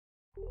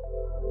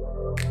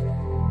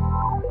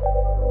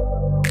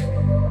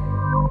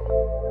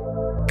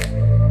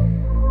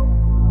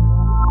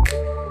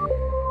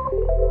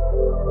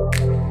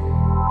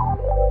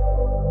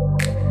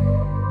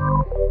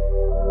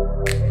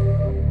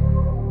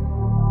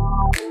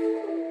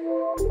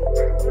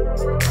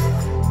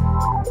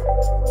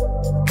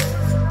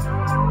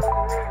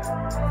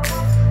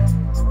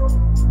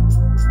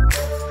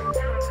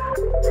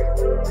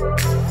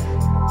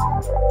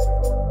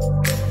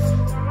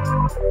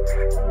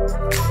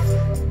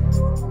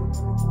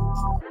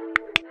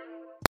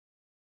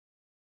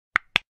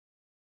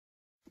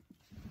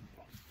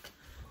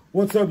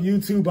What's up,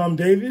 YouTube? I'm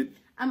David.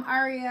 I'm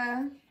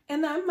Aria.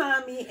 And I'm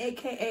Mommy,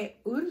 aka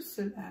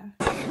Ursula.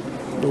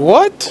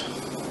 What?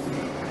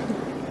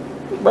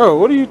 Bro,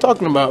 what are you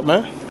talking about,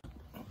 man?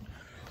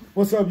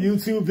 What's up,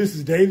 YouTube? This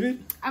is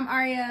David. I'm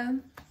Aria.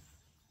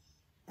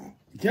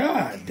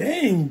 God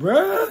dang,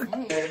 bruh.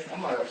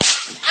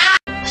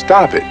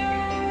 Stop it.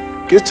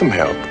 Get some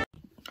help.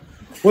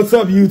 What's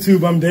up,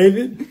 YouTube? I'm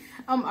David.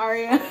 I'm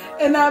Aria.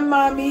 And I'm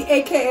Mommy,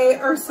 aka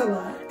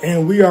Ursula.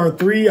 And we are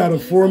 3 out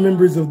of 4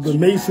 members of the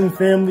Mason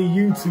Family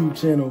YouTube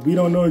channel. We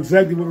don't know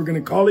exactly what we're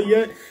going to call it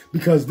yet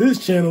because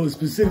this channel is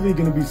specifically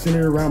going to be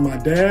centered around my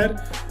dad,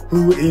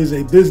 who is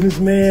a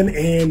businessman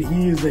and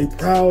he is a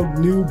proud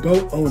new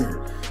boat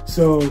owner.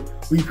 So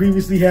we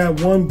previously had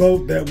one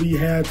boat that we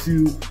had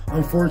to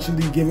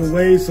unfortunately give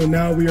away. So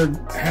now we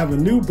have a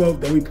new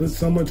boat that we put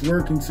so much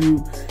work into.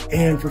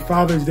 And for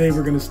Father's Day,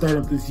 we're going to start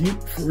up the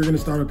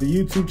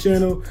YouTube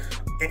channel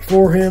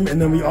for him.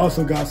 And then we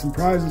also got some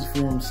prizes for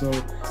him. So,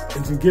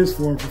 and some gifts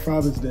for him for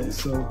Father's Day.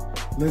 So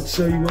let's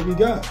show you what we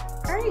got.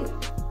 All right.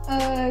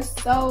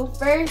 So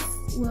first,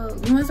 well,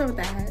 you want to start with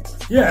the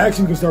hat? Yeah,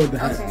 actually we can start with the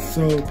hat. Okay.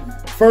 So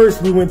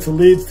first we went to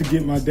Lids to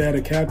get my dad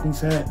a captain's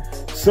hat.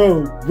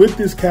 So with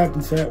this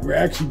captain's hat, we're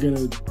actually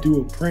gonna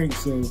do a prank.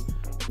 So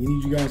we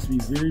need you guys to be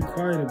very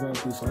quiet about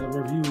this. All of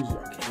our viewers,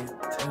 y'all can't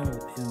tell him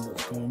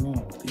what's going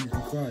on. Please be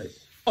quiet.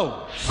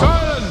 Oh,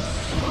 silence!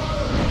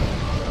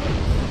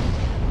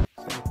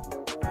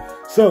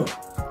 So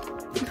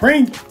the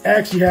prank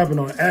actually happened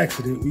on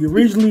accident. We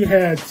originally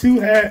had 2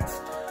 hats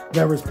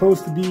that were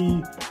supposed to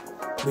be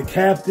the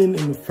captain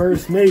and the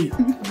first mate,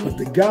 but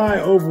the guy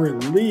over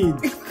at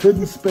Lids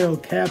couldn't spell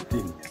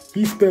captain.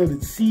 He spelled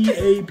it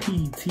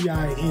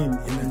C-A-P-T-I-N and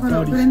then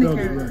thought he spelled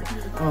it right.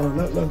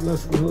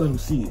 Let's let him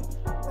see it.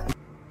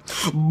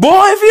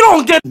 Boy, if you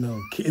don't get... You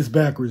know, it's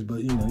backwards,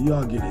 but you know,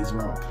 y'all get it, it's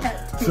wrong.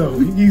 So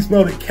he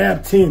spelled it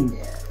captain,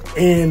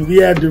 and we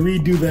had to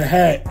redo the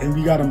hat, and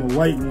we got him a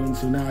white one,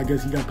 so now I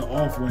guess he got the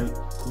off-white,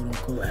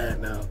 quote-unquote, hat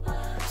now.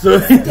 So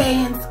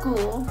Stay in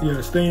school. Yeah,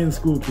 stay in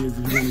school, kids,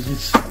 if you want to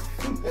get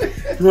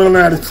you want to learn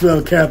how to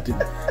spell captain.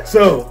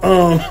 So,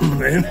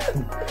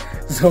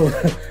 so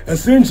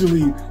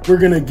essentially, we're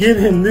going to give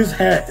him this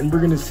hat and we're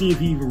going to see if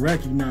he even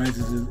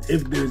recognizes it,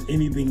 if there's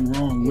anything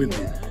wrong with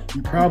it.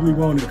 He probably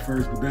won't at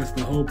first, but that's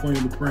the whole point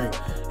of the prank.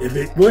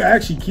 We'll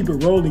actually keep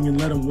it rolling and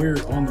let him wear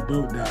it on the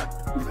boat dock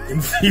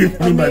and see if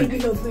anybody... Maybe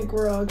he'll think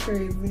we're all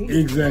crazy.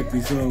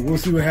 Exactly. So we'll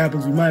see what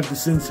happens. We might have to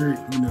censor it.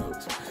 Who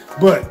knows?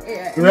 But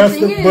yeah, the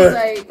thing is,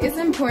 like, it's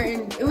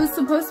important. It was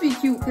supposed to be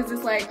cute because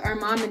it's like our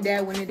mom and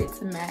dad wanted it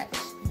to match.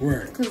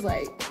 Right. Because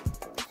like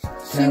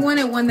she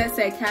wanted one that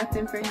said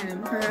captain for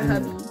him, for her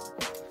hubby,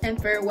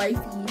 and for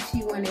wifey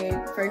she wanted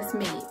first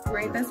mate.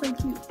 Right? That's so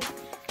cute.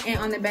 And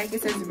on the back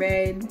it says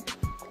red,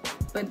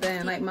 but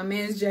then like my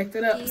man's jacked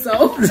it up,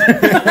 so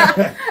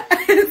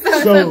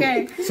it's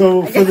okay.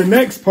 So for the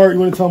next part, you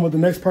want to tell them what the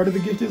next part of the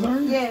gift is,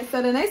 Ari? Yeah,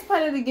 so the next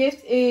part of the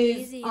gift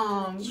is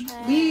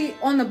we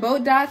on the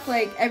boat dock,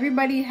 like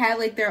everybody had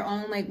like their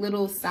own like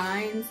little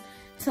signs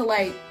to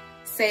like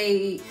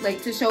say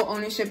like to show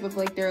ownership of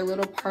like their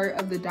little part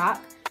of the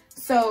dock.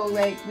 So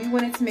like we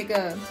wanted to make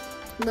a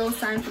little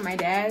sign for my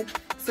dad.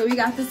 So we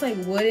got this like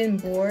wooden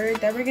board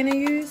that we're gonna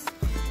use,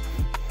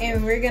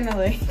 and we're gonna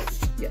like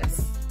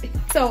yes.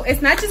 So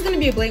it's not just gonna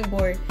be a blank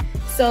board.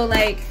 So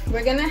like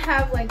we're gonna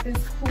have like this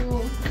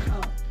cool,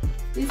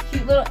 this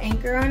cute little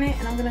anchor on it,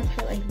 and I'm gonna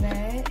put like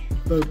that.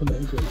 Put the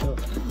anchor up.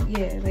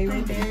 Yeah, like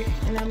right there,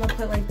 and I'm gonna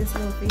put like this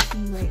little fishy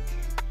like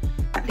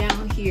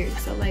down here.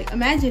 So like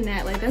imagine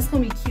that, like that's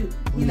gonna be cute,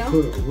 you know?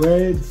 Put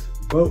Red's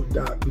Boat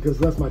Dock because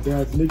that's my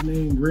dad's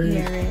nickname, Red.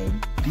 Yeah,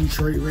 Red.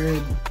 Detroit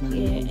Red.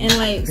 Yeah, and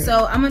like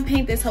so I'm gonna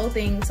paint this whole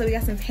thing. So we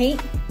got some paint.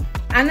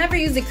 I never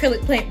used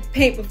acrylic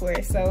paint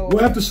before, so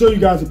we'll have to show you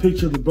guys a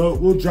picture of the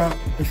boat. We'll drop,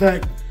 in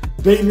fact,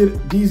 David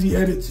DZ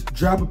Edits,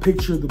 drop a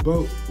picture of the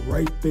boat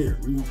right there.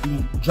 We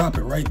drop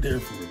it right there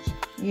for us.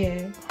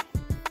 Yeah.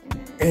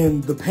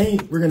 And the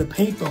paint, we're gonna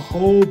paint the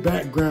whole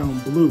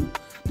background blue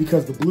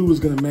because the blue is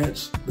gonna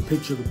match the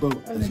picture of the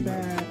boat. Oh, and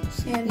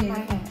my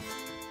hat.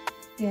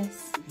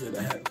 Yes. Yeah,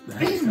 the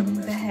hat's gonna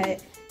match. The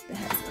hat's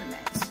gonna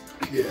match.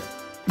 Yeah.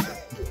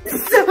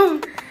 So,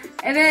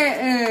 and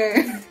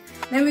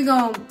then we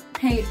gonna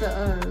paint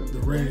the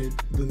red,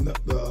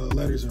 the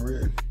letters in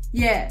red.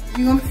 Yeah,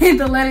 we gonna paint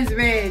the letters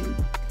red.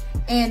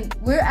 And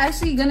we're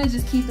actually gonna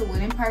just keep the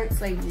wooden parts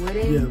like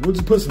wooden. Yeah, we'll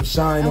just put some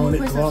shine on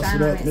it, gloss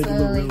it up, make it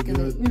look real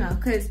good. You know,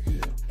 cause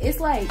it's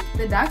like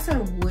the docks are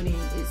wooden.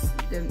 It's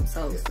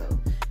themselves, so.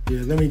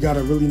 Yeah, then we got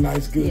a really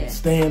nice, good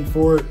stand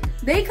for it.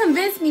 They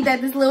convinced me that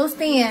this little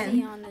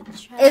stand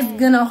is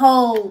gonna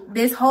hold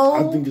this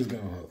whole I think it's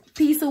gonna hold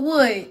piece of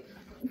wood.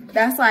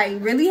 That's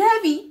like really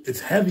heavy. It's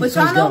heavy, but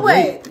so y'all know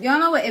what? Y'all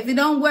know what? If it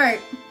don't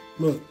work,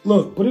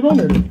 look, put it on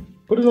there.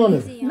 Put it on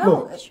there.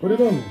 No, look, put it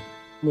on there.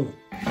 Look,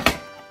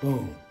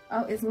 boom.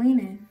 Oh, it's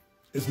leaning.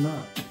 It's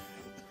not.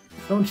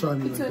 Don't try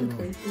me like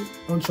that.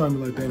 Don't try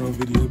me like that on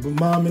video. But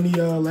Mom, any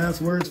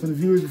last words for the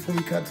viewers before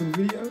we cut to the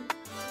video?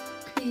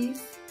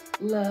 Peace,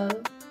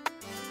 love,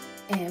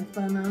 and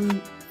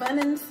fun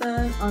and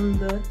sun on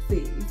the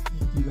seas.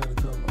 You gotta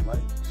tell them to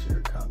like,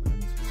 share, comment,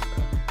 and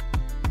subscribe.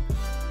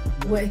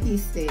 What he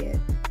said.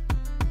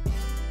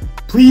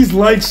 Please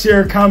like,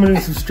 share, comment,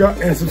 and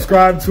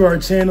subscribe to our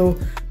channel,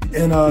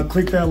 and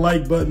click that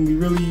like button. We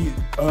really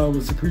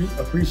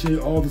appreciate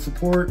all the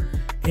support.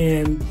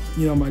 And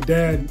you know, my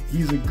dad,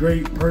 he's a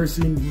great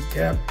person. He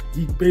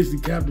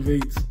basically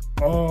captivates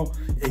all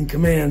and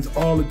commands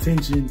all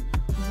attention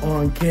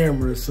on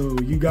camera. So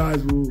you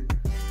guys will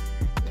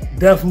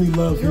definitely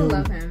love him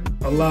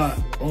a lot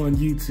on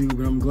YouTube.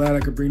 And I'm glad I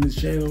could bring this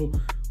channel.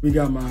 We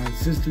got my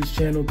sister's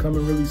channel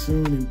coming really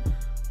soon, and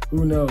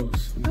who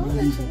knows?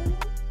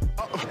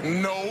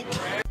 Nope.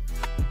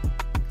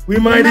 We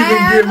might even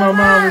get my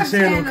mom's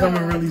channel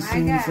coming really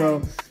soon.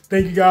 So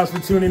thank you guys for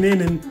tuning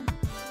in, and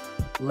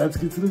let's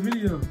get to the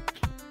video.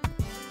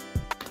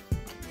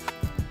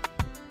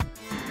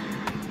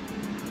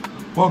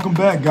 Welcome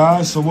back,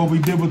 guys. So what we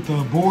did with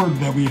the board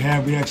that we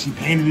have, we actually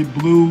painted it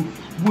blue,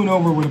 went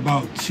over with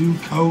about 2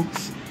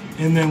 coats,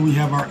 and then we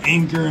have our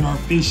anchor and our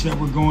fish that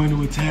we're going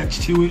to attach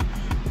to it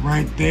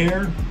right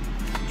there.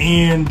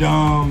 And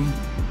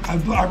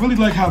I really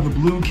like how the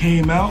blue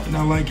came out, and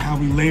I like how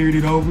we layered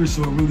it over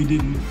so it really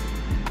didn't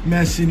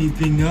mess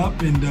anything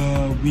up.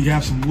 And we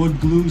have some wood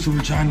glue, so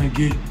we're trying to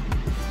get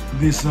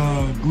this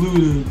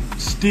glue to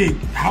stick.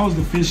 How is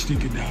the fish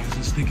sticking down? Is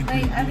it sticking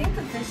Like, good? I think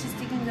the fish is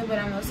sticking good, but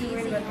I'm mostly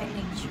worried about the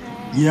anchor.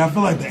 Yeah, I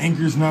feel like the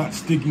anchor's not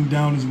sticking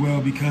down as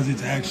well because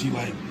it's actually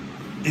like,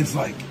 it's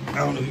like, I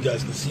don't know if you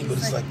guys can see, but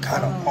it's like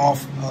kind of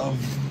off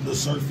of the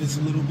surface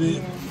a little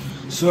bit.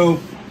 So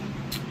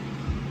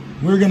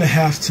we're gonna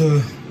have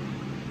to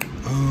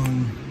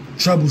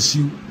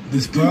troubleshoot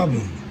this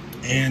problem,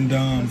 and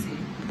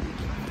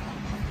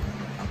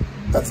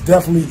that's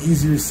definitely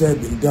easier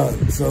said than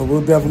done. So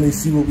we'll definitely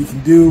see what we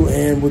can do,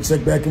 and we'll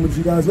check back in with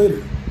you guys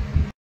later.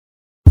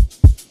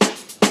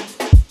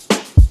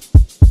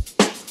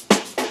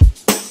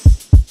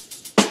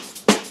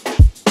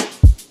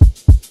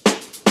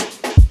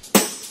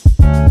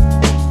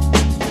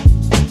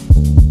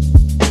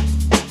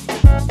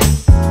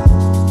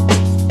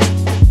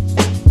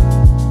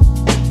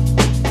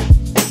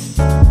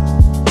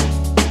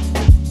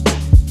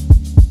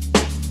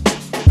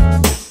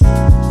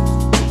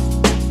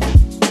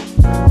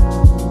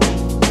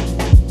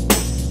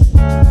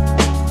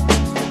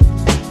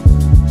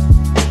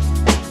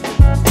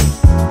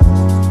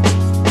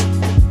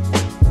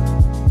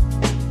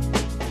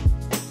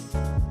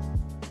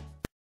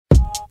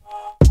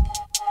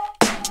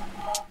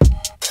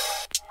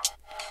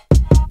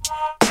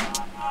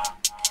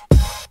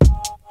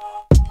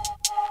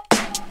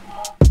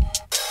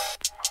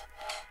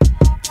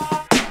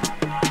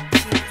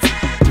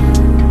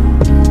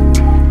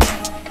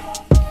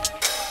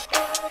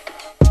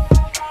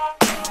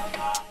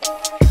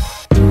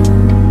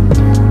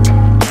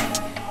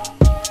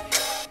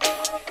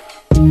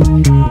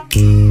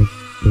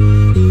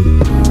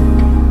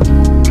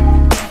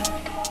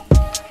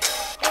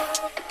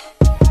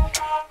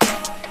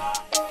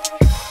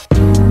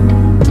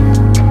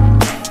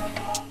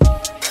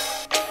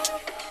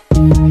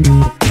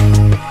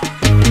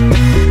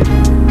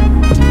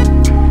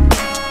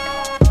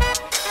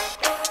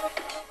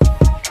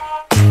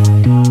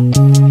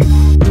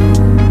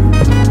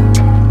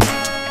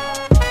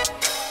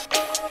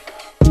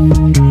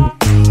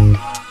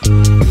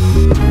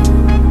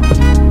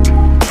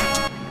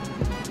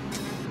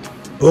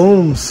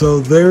 Boom, so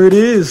there it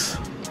is.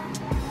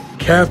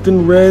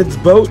 Captain Red's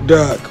boat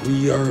dock.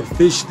 We are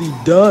officially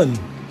done.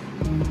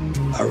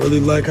 I really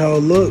like how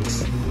it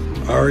looks.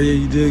 Aria,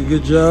 you did a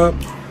good job.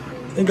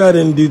 I think I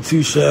didn't do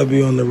too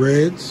shabby on the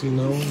reds, you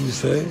know, you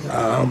say.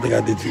 I don't think I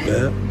did too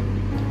bad.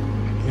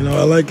 You know,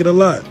 I like it a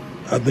lot.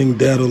 I think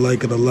Dad will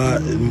like it a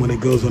lot, and when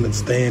it goes on its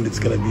stand, it's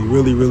gonna be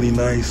really, really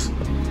nice.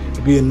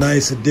 It'll be a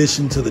nice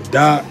addition to the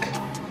dock.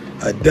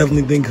 I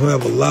definitely think he'll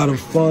have a lot of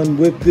fun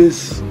with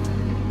this.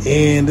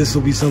 And this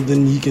will be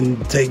something he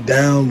can take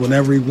down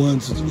whenever he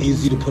wants. It's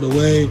easy to put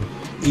away,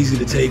 easy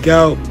to take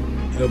out.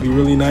 It'll be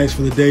really nice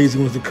for the days he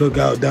wants to cook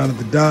out down at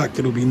the dock.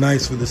 It'll be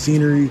nice for the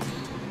scenery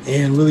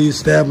and really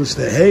establish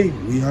that, hey,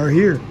 we are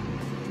here.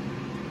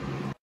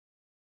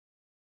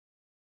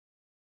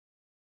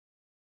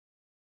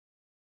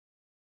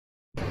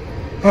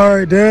 All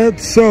right, Dad,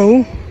 so,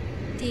 all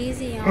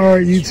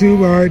right, YouTube,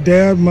 all right,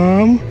 Dad,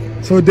 Mom.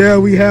 So, Dad,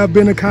 we have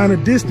been a kind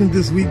of distant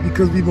this week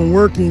because we've been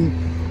working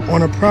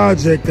on a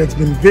project that's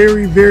been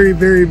very, very,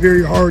 very,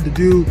 very hard to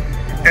do.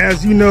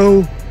 As you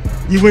know,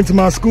 you went to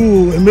my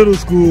school in middle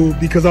school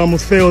because I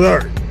almost failed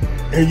art,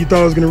 and you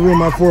thought I was gonna ruin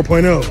my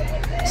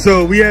 4.0.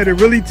 So we had to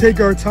really take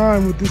our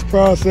time with this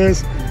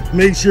process,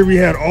 make sure we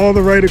had all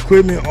the right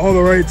equipment, all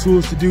the right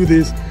tools to do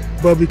this.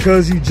 But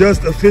because you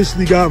just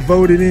officially got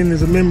voted in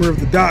as a member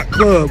of the Dock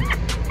Club,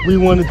 we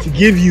wanted to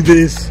give you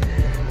this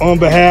on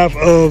behalf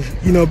of,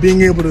 you know,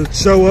 being able to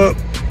show up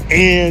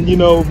and, you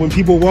know, when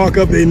people walk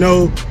up, they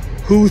know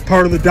whose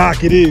part of the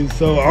dock it is.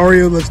 So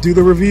Aria, let's do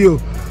the reveal.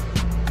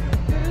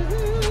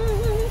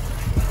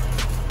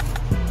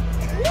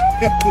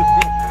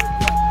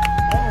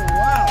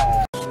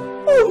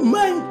 Oh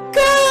my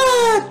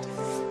God!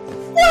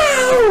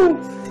 Wow!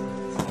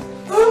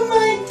 Oh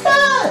my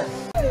God!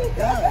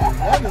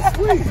 That is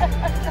sweet.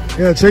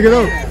 Yeah, check it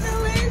out.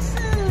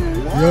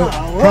 Yep,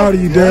 proud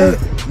of you, Dad.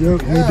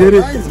 Yep, we did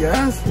it. Nice,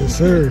 guys. Yes,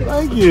 sir.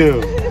 Thank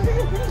you.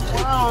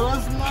 Wow,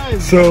 that's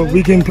nice. So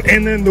we can,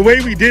 and then the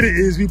way we did it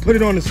is we put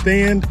it on a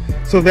stand,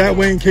 so that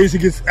way in case it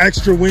gets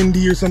extra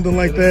windy or something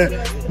like that,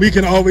 we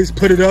can always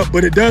put it up.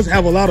 But it does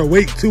have a lot of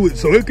weight to it,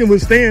 so it can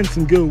withstand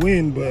some good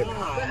wind. But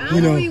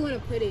you know,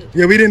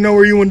 yeah, we didn't know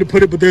where you wanted to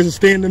put it, but there's a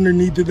stand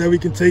underneath it that we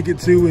can take it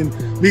to, and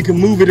we can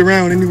move it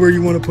around anywhere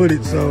you want to put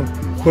it. So,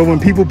 but when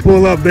people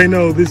pull up, they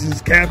know this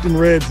is Captain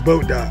Red's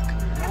boat dock.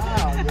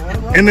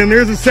 And then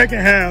there's a second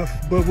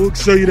half, but we'll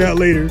show you that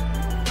later.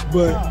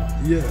 But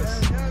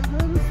yes,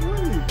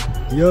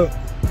 yep.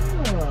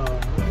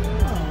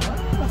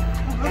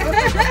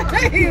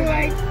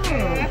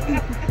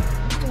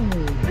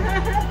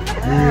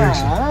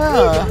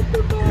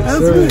 That's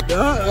good.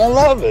 I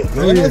love it.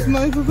 Man. That's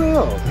nice as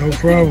hell. No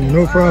problem,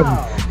 no problem.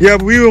 Yeah,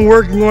 but we've been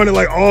working on it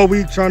like all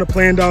week, trying to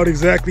plan out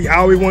exactly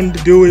how we wanted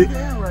to do it.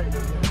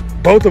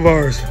 Both of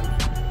ours.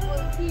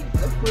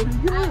 That's pretty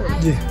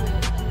good. Yeah.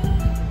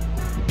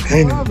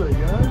 I love it,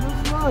 guys.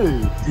 That's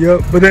nice.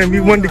 Yep, but then we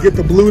wanted to get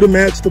the blue to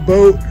match the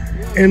boat,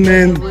 and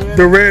then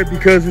the red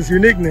because it's your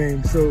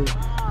nickname. So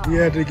we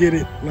had to get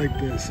it like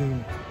this. So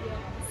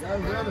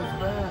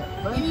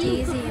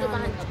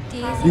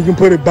you can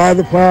put it by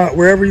the pot,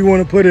 wherever you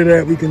want to put it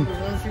at. We can.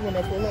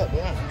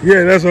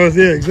 Yeah, that's what I was.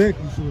 Yeah,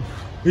 exactly. So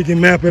we can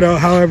map it out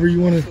however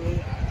you want to.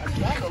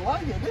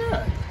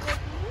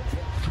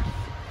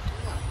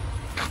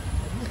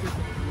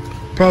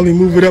 Probably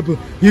move it up.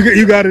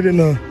 You got it in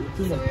the.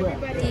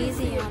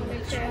 Easy on the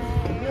track.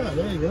 Yeah,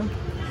 there you go.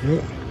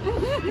 Yep.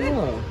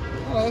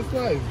 Oh, that's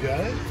nice,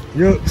 guys.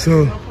 Yep.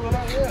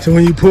 So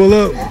when you pull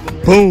up,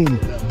 boom,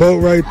 boat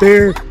right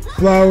there.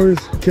 Flowers,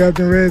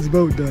 Captain Red's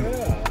boat dock.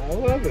 Yeah, I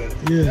love it.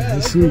 Yeah,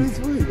 that's sweet. Pretty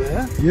sweet,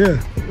 man. Yeah.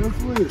 That's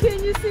sweet.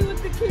 Can you see what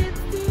the kids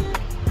did?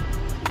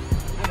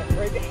 That's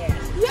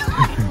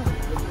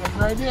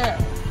right there.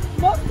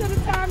 Most of the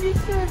time you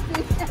should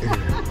be.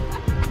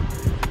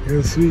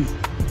 Yeah, sweet.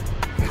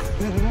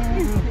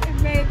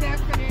 Made that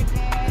for their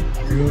dad.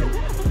 Yep.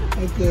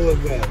 That's good look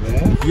that,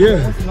 man. Yeah.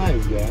 That's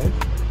nice, guys.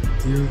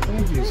 Yeah.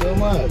 Thank you so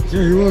much.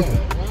 Yeah, you're welcome.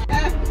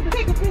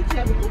 Take a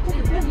picture of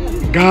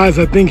it. Guys,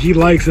 I think he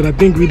likes it. I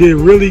think we did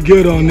really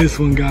good on this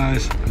one,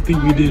 guys. I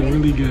think we did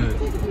really good.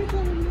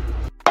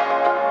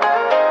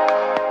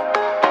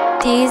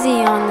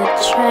 Easy on the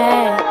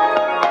track.